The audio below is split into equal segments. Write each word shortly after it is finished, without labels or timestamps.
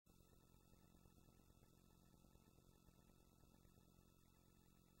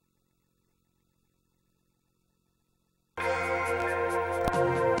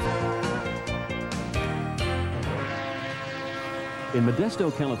In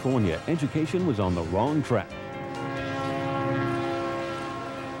Modesto, California, education was on the wrong track.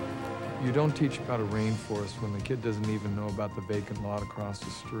 You don't teach about a rainforest when the kid doesn't even know about the vacant lot across the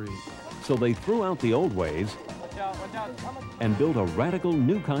street. So they threw out the old ways and built a radical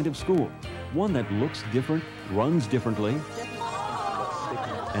new kind of school. One that looks different, runs differently,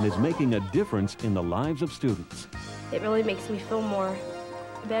 and is making a difference in the lives of students. It really makes me feel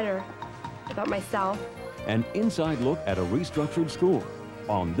better about myself. An inside look at a restructured school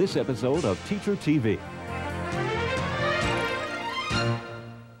on this episode of Teacher TV.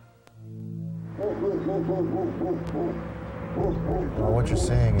 Well, what you're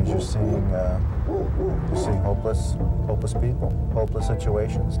seeing is you're seeing hopeless people, hopeless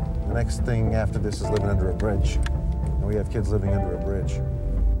situations. The next thing after this is living under a bridge. And we have kids living under a bridge.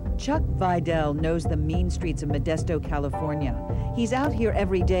 Chuck Vidal knows the mean streets of Modesto, California. He's out here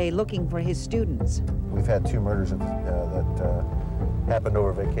every day looking for his students. We've had 2 murders that happened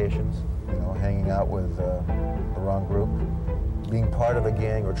over vacations, hanging out with the wrong group, being part of a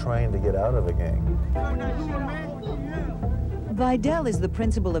gang or trying to get out of a gang. Vidal is the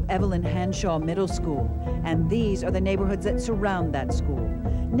principal of Evelyn Hanshaw Middle School, and these are the neighborhoods that surround that school.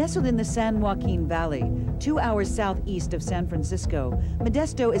 Nestled in the San Joaquin Valley, 2 hours southeast of San Francisco,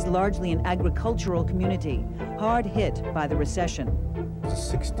 Modesto is largely an agricultural community, hard hit by the recession.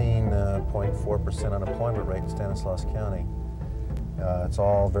 There's a 16.4% unemployment rate in Stanislaus County. It's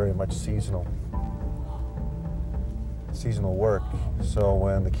all very much seasonal work. So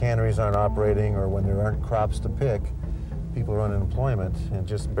when the canneries aren't operating or when there aren't crops to pick, people are unemployment and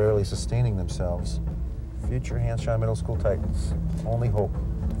just barely sustaining themselves. Future Hanshaw Middle School Titans, only hope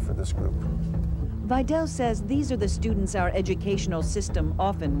for this group. Vidal says these are the students our educational system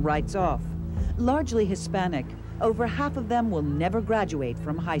often writes off. Largely Hispanic, over half of them will never graduate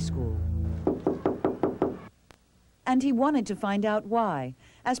from high school. And he wanted to find out why.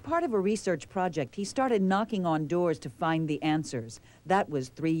 As part of a research project, he started knocking on doors to find the answers. That was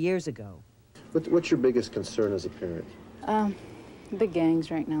 3 years ago. What's your biggest concern as a parent? The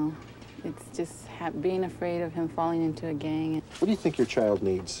gangs right now. It's just being afraid of him falling into a gang. What do you think your child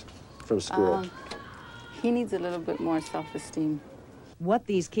needs from school? He needs a little bit more self-esteem. What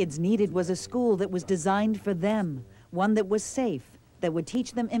these kids needed was a school that was designed for them, one that was safe, that would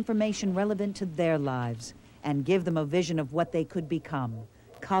teach them information relevant to their lives, and give them a vision of what they could become,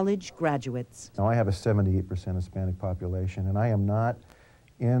 college graduates. Now, I have a 78% Hispanic population, and I am not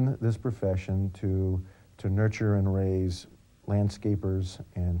in this profession to nurture and raise landscapers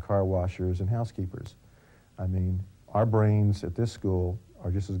and car washers and housekeepers. I mean, our brains at this school are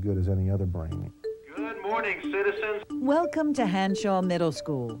just as good as any other brain. Good morning, citizens. Welcome to Hanshaw Middle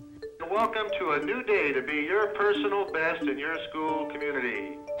School. Welcome to a new day to be your personal best in your school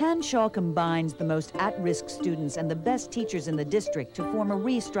community. Hanshaw combines the most at-risk students and the best teachers in the district to form a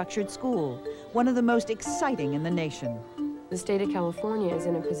restructured school, one of the most exciting in the nation. The state of California is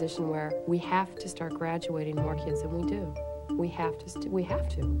in a position where we have to start graduating more kids than we do. We have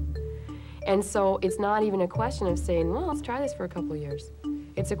to. And so it's not even a question of saying, well, let's try this for a couple of years.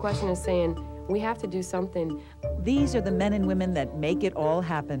 It's a question of saying, we have to do something. These are the men and women that make it all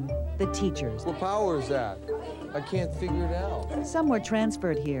happen, the teachers. What power is that? I can't figure it out. Some were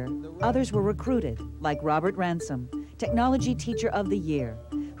transferred here. Others were recruited, like Robert Ransom, Technology Teacher of the Year,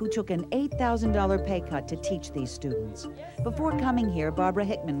 who took an $8,000 pay cut to teach these students. Before coming here, Barbara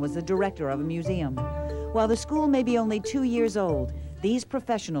Hickman was the director of a museum. While the school may be only 2 years old, these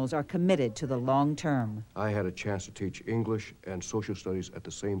professionals are committed to the long term. I had a chance to teach English and social studies at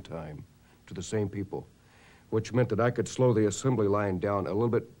the same time to the same people, which meant that I could slow the assembly line down a little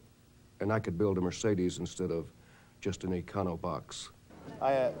bit and I could build a Mercedes instead of just an Econo box.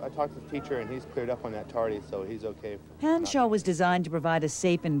 I talked to the teacher and he's cleared up on that tardy, so he's okay. Hanshaw was designed to provide a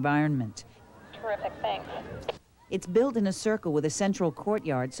safe environment. Terrific, thanks. It's built in a circle with a central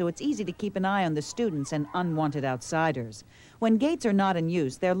courtyard, so it's easy to keep an eye on the students and unwanted outsiders. When gates are not in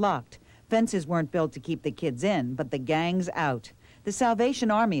use, they're locked. Fences weren't built to keep the kids in, but the gangs out. The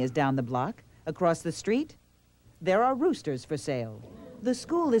Salvation Army is down the block. Across the street, there are roosters for sale. The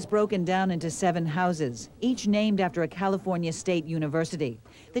school is broken down into 7 houses, each named after a California state university.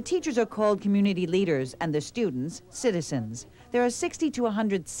 The teachers are called community leaders and the students, citizens. There are 60 to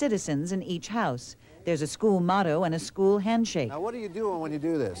 100 citizens in each house. There's a school motto and a school handshake. Now, what are you doing when you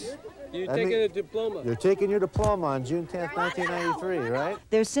do this? You're taking a diploma. You're taking your diploma on June 10th, 1993, right?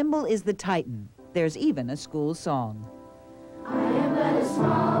 Their symbol is the Titan. There's even a school song. I am but a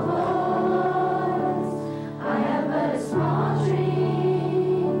small voice. I am but a small dream.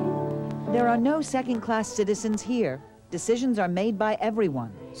 There are no second-class citizens here. Decisions are made by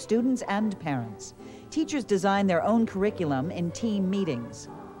everyone, students and parents. Teachers design their own curriculum in team meetings.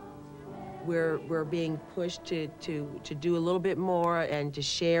 We're being pushed to do a little bit more and to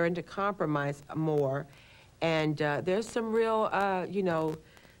share and to compromise more. And there's some real,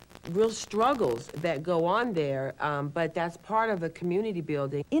 real struggles that go on there, but that's part of the community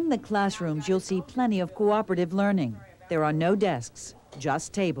building. In the classrooms, you'll see plenty of cooperative learning. There are no desks,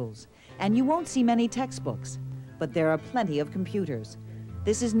 just tables. And you won't see many textbooks, but there are plenty of computers.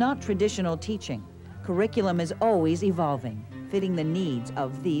 This is not traditional teaching. Curriculum is always evolving, fitting the needs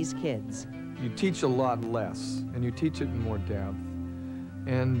of these kids. You teach a lot less, and you teach it in more depth.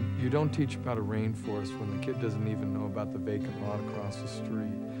 And you don't teach about a rainforest when the kid doesn't even know about the vacant lot across the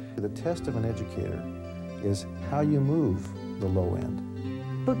street. The test of an educator is how you move the low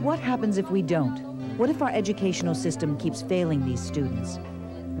end. But what happens if we don't? What if our educational system keeps failing these students?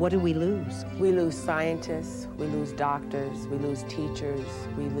 What do we lose? We lose scientists, we lose doctors, we lose teachers,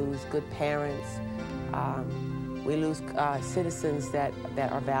 we lose good parents, we lose citizens that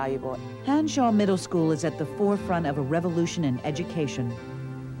are valuable. Hanshaw Middle School is at the forefront of a revolution in education.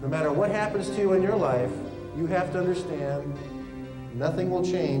 No matter what happens to you in your life, you have to understand nothing will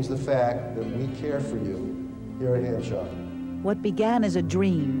change the fact that we care for you here at Hanshaw. What began as a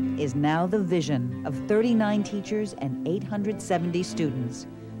dream is now the vision of 39 teachers and 870 students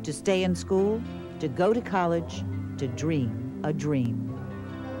to stay in school, to go to college, to dream a dream.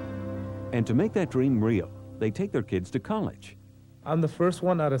 And to make that dream real, they take their kids to college. I'm the first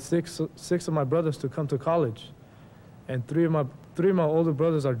one out of six of my brothers to come to college, and three of my older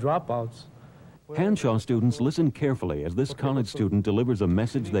brothers are dropouts. Hanshaw students listen carefully as this college student delivers a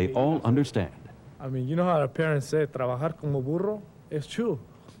message they all understand. I mean, you know how our parents say, trabajar como burro? It's true.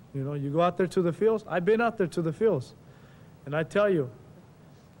 You know, you go out there to the fields. I've been out there to the fields, and I tell you,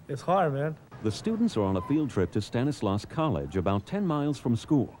 it's hard, man. The students are on a field trip to Stanislaus College, about 10 miles from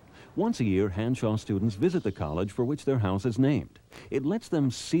school. Once a year, Hanshaw students visit the college for which their house is named. It lets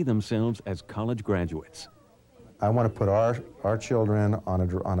them see themselves as college graduates. I want to put our children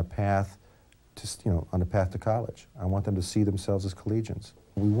on a path to, on a path to college. I want them to see themselves as collegians.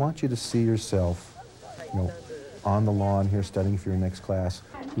 We want you to see yourself, on the lawn here studying for your next class.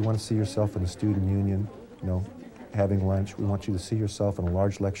 We want to see yourself in the student union, having lunch. We want you to see yourself in a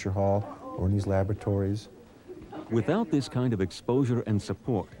large lecture hall or in these laboratories. Without this kind of exposure and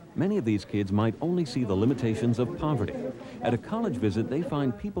support, many of these kids might only see the limitations of poverty. At a college visit, they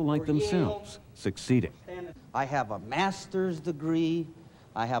find people like themselves succeeding. I have a master's degree,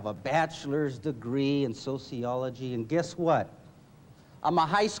 I have a bachelor's degree in sociology, and guess what? I'm a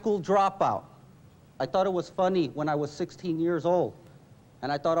high school dropout. I thought it was funny when I was 16 years old,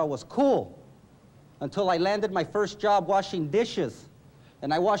 and I thought I was cool, until I landed my first job washing dishes.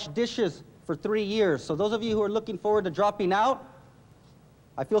 And I washed dishes for 3 years. So those of you who are looking forward to dropping out,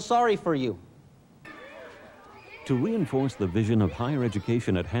 I feel sorry for you. To reinforce the vision of higher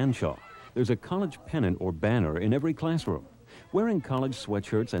education at Hanshaw, there's a college pennant or banner in every classroom. Wearing college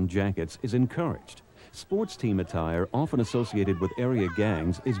sweatshirts and jackets is encouraged. Sports team attire, often associated with area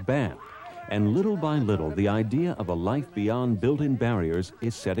gangs, is banned. And little by little, the idea of a life beyond built-in barriers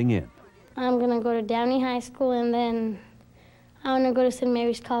is setting in. I'm going to go to Downey High School, and then I want to go to St.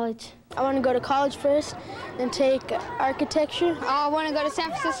 Mary's College. I want to go to college first and take architecture. I want to go to San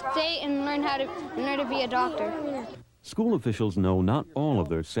Francisco State and learn to be a doctor. School officials know not all of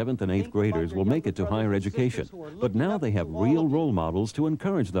their 7th and 8th graders will make it to higher education, but now they have real role models to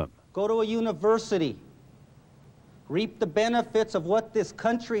encourage them. Go to a university. Reap the benefits of what this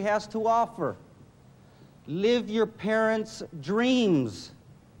country has to offer. Live your parents' dreams.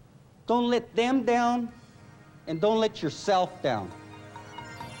 Don't let them down, and don't let yourself down.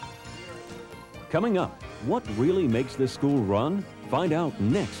 Coming up, what really makes this school run? Find out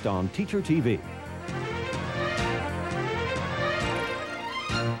next on Teacher TV.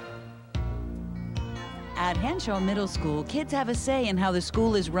 At Hanshaw Middle School, kids have a say in how the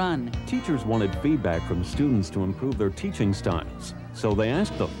school is run. Teachers wanted feedback from students to improve their teaching styles. So they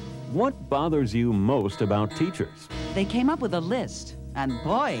asked them, what bothers you most about teachers? They came up with a list. And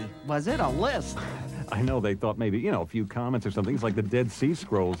boy, was it a list. I know they thought maybe, a few comments or something. It's like the Dead Sea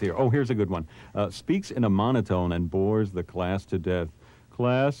Scrolls here. Oh, here's a good one. Speaks in a monotone and bores the class to death.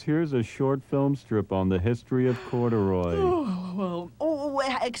 Class, here's a short film strip on the history of corduroy.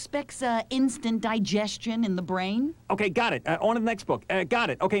 Expects instant digestion in the brain? Okay, got it. On to the next book. Got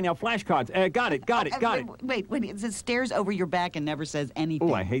it. Okay, now flashcards. Got it. Wait, it stares over your back and never says anything.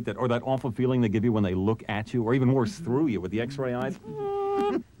 Oh, I hate that. Or that awful feeling they give you when they look at you, or even worse, through you with the x-ray eyes.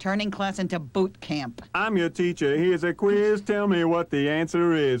 Turning class into boot camp. I'm your teacher. Here's a quiz. Tell me what the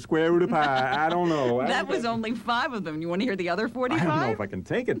answer is. Square root of pi. I don't know. That was only 5 of them. You want to hear the other 45? I don't know if I can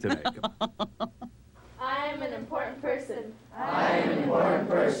take it today. important person. I am an important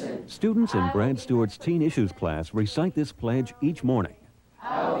person. Students in Brad Stewart's Teen Issues class recite this pledge each morning.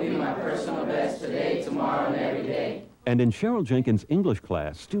 I will be my personal best today, tomorrow, and every day. And in Cheryl Jenkins' English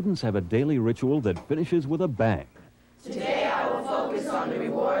class, students have a daily ritual that finishes with a bang. Today I will focus on the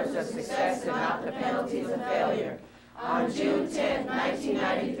rewards of success and not the penalties of failure. On June 10,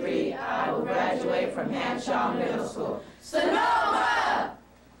 1993, I will graduate from Hanshaw Middle School. Sonoma!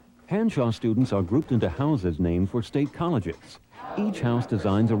 Hanshaw students are grouped into houses named for state colleges. Each house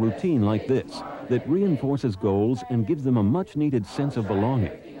designs a routine like this that reinforces goals and gives them a much-needed sense of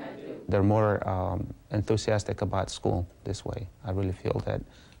belonging. They're more enthusiastic about school this way. I really feel that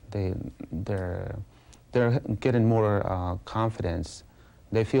they're getting more confidence.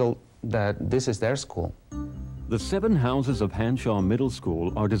 They feel that this is their school. The 7 houses of Hanshaw Middle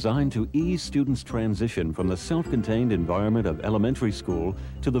School are designed to ease students' transition from the self-contained environment of elementary school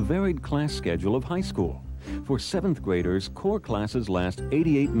to the varied class schedule of high school. For 7th graders, core classes last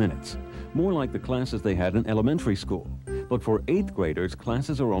 88 minutes, more like the classes they had in elementary school. But for 8th graders,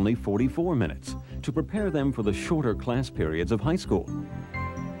 classes are only 44 minutes to prepare them for the shorter class periods of high school.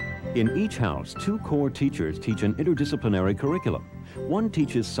 In each house, 2 core teachers teach an interdisciplinary curriculum. One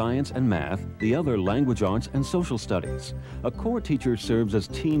teaches science and math, the other language arts and social studies. A core teacher serves as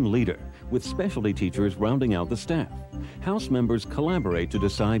team leader, with specialty teachers rounding out the staff. House members collaborate to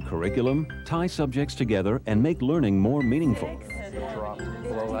decide curriculum, tie subjects together, and make learning more meaningful.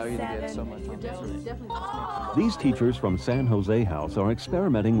 Will allow you to get so much on. These teachers from San Jose House are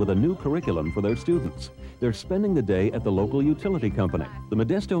experimenting with a new curriculum for their students. They're spending the day at the local utility company. The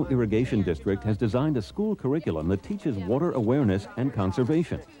Modesto Irrigation District has designed a school curriculum that teaches water awareness and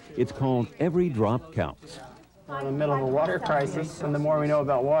conservation. It's called Every Drop Counts. We're in the middle of a water crisis, and the more we know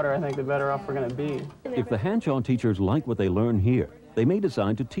about water, I think the better off we're going to be. If the Hanshaw teachers like what they learn here, they may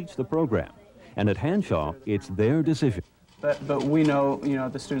decide to teach the program. And at Hanshaw, it's their decision. But we know,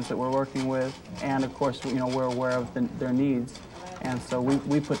 the students that we're working with, and of course, we're aware of their needs. And so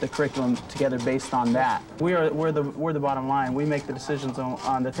we put the curriculum together based on that. We're the bottom line. We make the decisions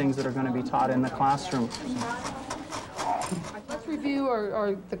on the things that are going to be taught in the classroom. Let's review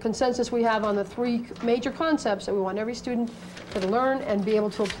or the consensus we have on the 3 major concepts that we want every student to learn and be able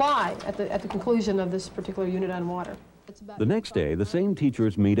to apply at the conclusion of this particular unit on water. The next day, the same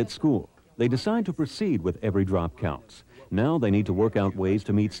teachers meet at school. They decide to proceed with Every Drop Counts. Now they need to work out ways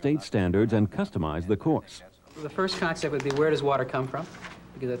to meet state standards and customize the course. The first concept would be, where does water come from?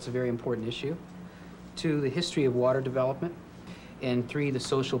 Because that's a very important issue. 2, the history of water development. And 3, the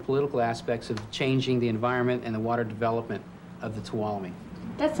social political aspects of changing the environment and the water development of the Tuolumne.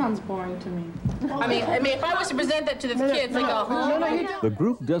 That sounds boring to me. I mean, if I was to present that to the kids, they go, The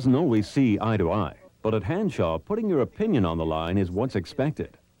group doesn't always see eye to eye, but at Hanshaw, putting your opinion on the line is what's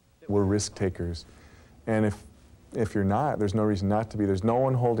expected. We're risk takers, and if you're not, there's no reason not to be. There's no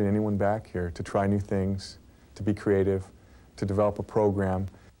one holding anyone back here to try new things, to be creative, to develop a program.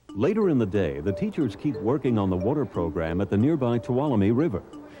 Later in the day, the teachers keep working on the water program at the nearby Tuolumne River.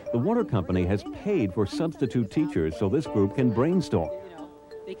 The water company has paid for substitute teachers so this group can brainstorm.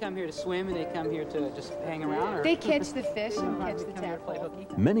 They come here to swim and they come here to just hang around? Or? They catch the fish and catch the tadpole.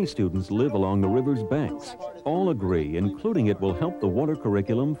 Many students live along the river's banks. All agree, including it will help the water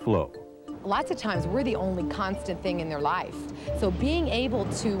curriculum flow. Lots of times we're the only constant thing in their life. So being able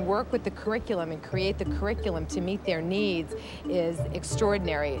to work with the curriculum and create the curriculum to meet their needs is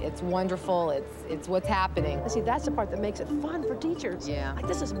extraordinary. It's wonderful. It's what's happening. See, that's the part that makes it fun for teachers. Yeah. Like,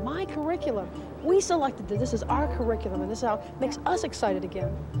 this is my curriculum. We selected this is our curriculum, and this is how it makes us excited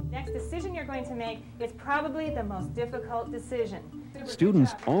again. Next decision you're going to make is probably the most difficult decision.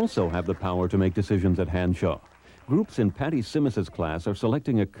 Students also have the power to make decisions at Hanshaw. Groups in Patty Simmis's class are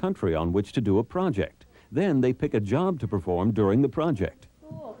selecting a country on which to do a project. Then they pick a job to perform during the project.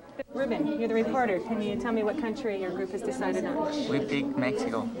 Ruben, you're the reporter. Can you tell me what country your group has decided on? We picked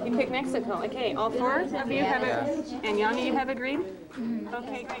Mexico. You picked Mexico. Okay, all 4 of you have and Yanni, you have agreed?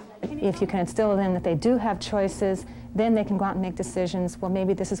 Okay, great. If you can instill in them that they do have choices, then they can go out and make decisions. Well,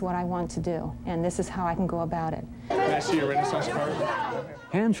 maybe this is what I want to do, and this is how I can go about it. Can I see your Renaissance card?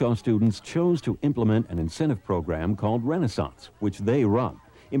 Hanshaw students chose to implement an incentive program called Renaissance, which they run.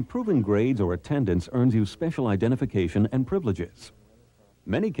 Improving grades or attendance earns you special identification and privileges.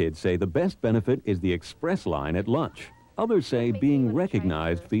 Many kids say the best benefit is the express line at lunch. Others say being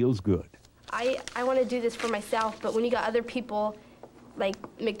recognized feels good. I want to do this for myself, but when you got other people like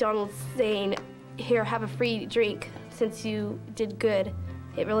McDonald's saying, here, have a free drink since you did good,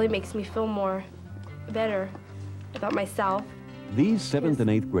 it really makes me feel better about myself. These 7th and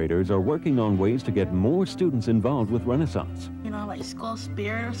 8th graders are working on ways to get more students involved with Renaissance. You know, like school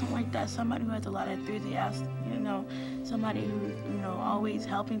spirit or something like that, somebody who has a lot of enthusiasm, you know, somebody who's, you know, always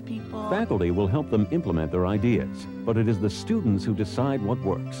helping people. Faculty will help them implement their ideas, but it is the students who decide what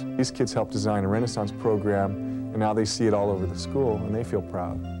works. These kids helped design a Renaissance program, and now they see it all over the school, and they feel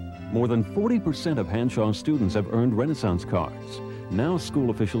proud. More than 40% of Hanshaw students have earned Renaissance cards. Now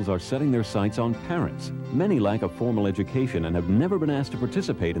school officials are setting their sights on parents. Many lack a formal education and have never been asked to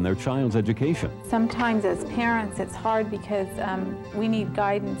participate in their child's education. Sometimes as parents it's hard because we need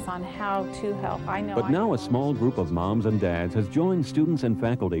guidance on how to help. But now a small group of moms and dads has joined students and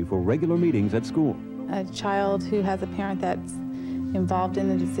faculty for regular meetings at school. A child who has a parent that's involved in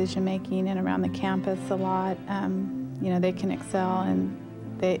the decision making and around the campus a lot, you know, they can excel, and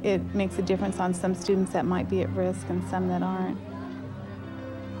it makes a difference on some students that might be at risk and some that aren't.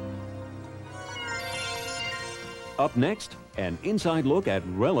 Up next, an inside look at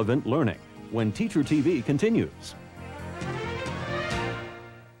relevant learning when Teacher TV continues.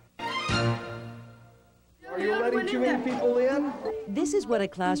 Are you letting too many people in? This is what a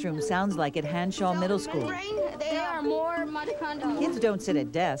classroom sounds like at Hanshaw Middle School. They are more mitochondria. Kids don't sit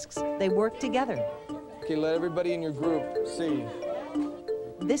at desks, they work together. Okay, let everybody in your group see.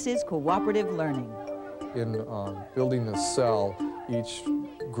 This is cooperative learning. In building the cell, each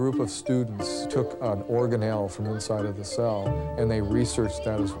group of students took an organelle from inside of the cell, and they researched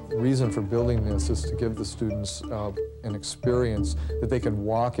that. As reason for building this is to give the students an experience that they can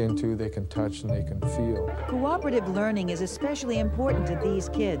walk into, they can touch, and they can feel. Cooperative learning is especially important to these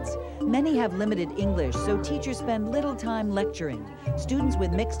kids. Many have limited English, so teachers spend little time lecturing. Students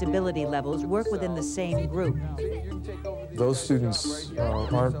with mixed ability levels work within the same group. Those students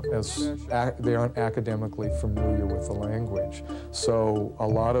aren't academically familiar with the language, so a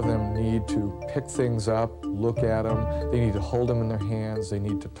lot of them need to pick things up, look at them, they need to hold them in their hands, they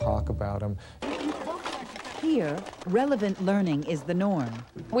need to talk about them. Here, relevant learning is the norm.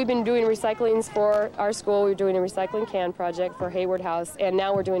 We've been doing recyclings for our school. We're doing a recycling can project for Hayward House, and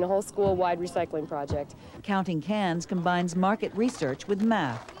now we're doing a whole school-wide recycling project. Counting cans combines market research with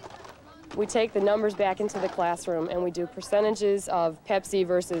math. We take the numbers back into the classroom and we do percentages of Pepsi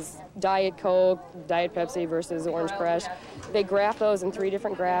versus Diet Coke, Diet Pepsi versus Orange Crush. They graph those in 3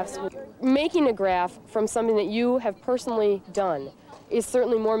 different graphs. Making a graph from something that you have personally done is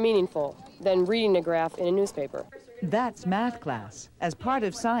certainly more meaningful than reading a graph in a newspaper. That's math class. As part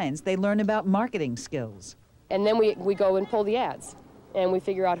of science, they learn about marketing skills. And then we go and pull the ads, and we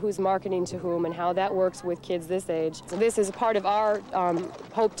figure out who's marketing to whom and how that works with kids this age. So this is part of our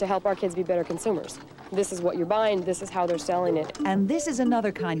hope to help our kids be better consumers. This is what you're buying, this is how they're selling it. And this is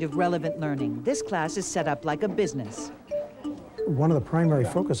another kind of relevant learning. This class is set up like a business. One of the primary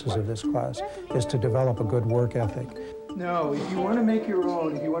focuses of this class is to develop a good work ethic. No, if you want to make your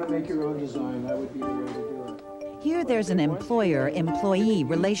own, design, that would be the way to do it. Here there's an employer-employee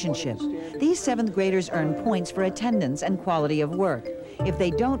relationship. These 7th graders earn points for attendance and quality of work. If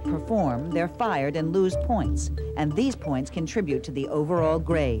they don't perform, they're fired and lose points. And these points contribute to the overall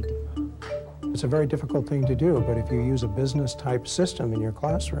grade. It's a very difficult thing to do, but if you use a business-type system in your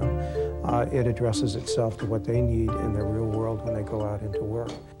classroom, it addresses itself to what they need in their real world when they go out into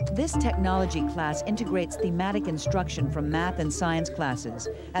work. This technology class integrates thematic instruction from math and science classes.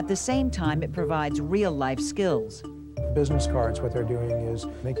 At the same time, it provides real-life skills. Business cards, what they're doing is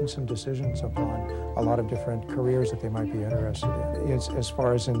making some decisions upon a lot of different careers that they might be interested in. As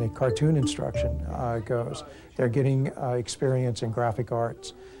far as in the cartoon instruction goes, they're getting experience in graphic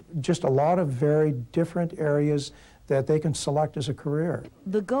arts. Just a lot of very different areas that they can select as a career.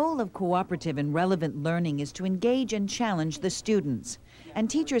 The goal of cooperative and relevant learning is to engage and challenge the students. And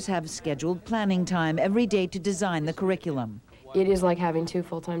teachers have scheduled planning time every day to design the curriculum. It is like having 2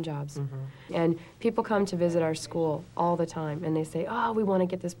 full-time jobs. And people come to visit our school all the time, and they say, oh, we want to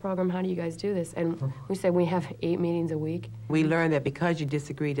get this program, how do you guys do this? And we say we have 8 meetings a week. We learn that because you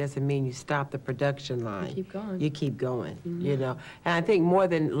disagree doesn't mean you stop the production line. You keep going. You keep going, you know. And I think more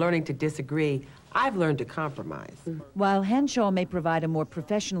than learning to disagree, I've learned to compromise. While Hanshaw may provide a more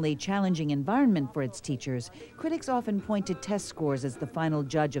professionally challenging environment for its teachers, critics often point to test scores as the final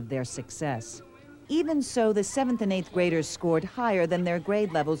judge of their success. Even so, the 7th and 8th graders scored higher than their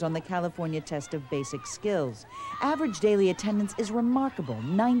grade levels on the California Test of Basic Skills. Average daily attendance is remarkable,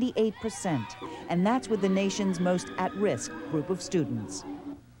 98%, and that's with the nation's most at-risk group of students.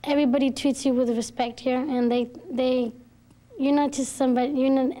 Everybody treats you with respect here, and you're not just somebody,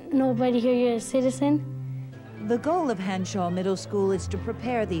 you're not nobody here, you're a citizen. The goal of Hanshaw Middle School is to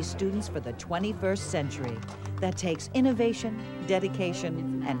prepare these students for the 21st century. That takes innovation,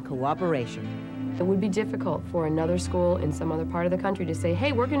 dedication, and cooperation. It would be difficult for another school in some other part of the country to say,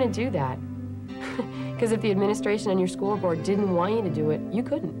 hey, we're going to do that. Because if the administration and your school board didn't want you to do it, you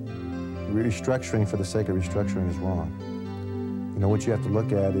couldn't. Restructuring for the sake of restructuring is wrong. You know, what you have to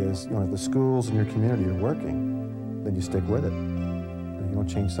look at is, you know, if the schools in your community are working, then you stick with it. You don't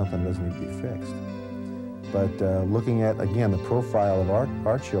change something that doesn't need to be fixed. But looking at, again, the profile of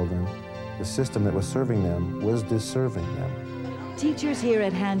our children, the system that was serving them was disserving them. Teachers here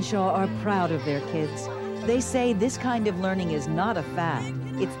at Hanshaw are proud of their kids. They say this kind of learning is not a fad.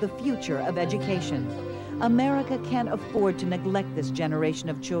 It's the future of education. America can't afford to neglect this generation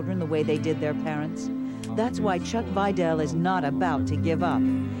of children the way they did their parents. That's why Chuck Vidal is not about to give up.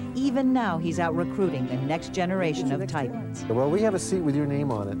 Even now, he's out recruiting the next generation of Titans. Well, we have a seat with your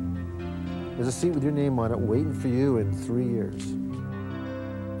name on it. There's a seat with your name on it waiting for you in 3 years.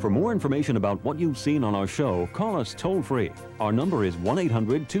 For more information about what you've seen on our show, call us toll-free. Our number is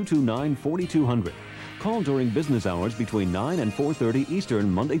 1-800-229-4200. Call during business hours between 9 and 4:30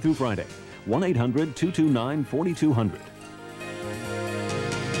 Eastern, Monday through Friday. 1-800-229-4200.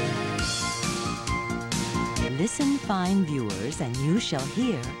 Listen, fine viewers, and you shall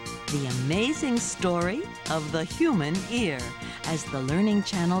hear the amazing story of the human ear as the Learning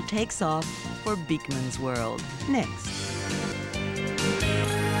Channel takes off for Beekman's World. Next.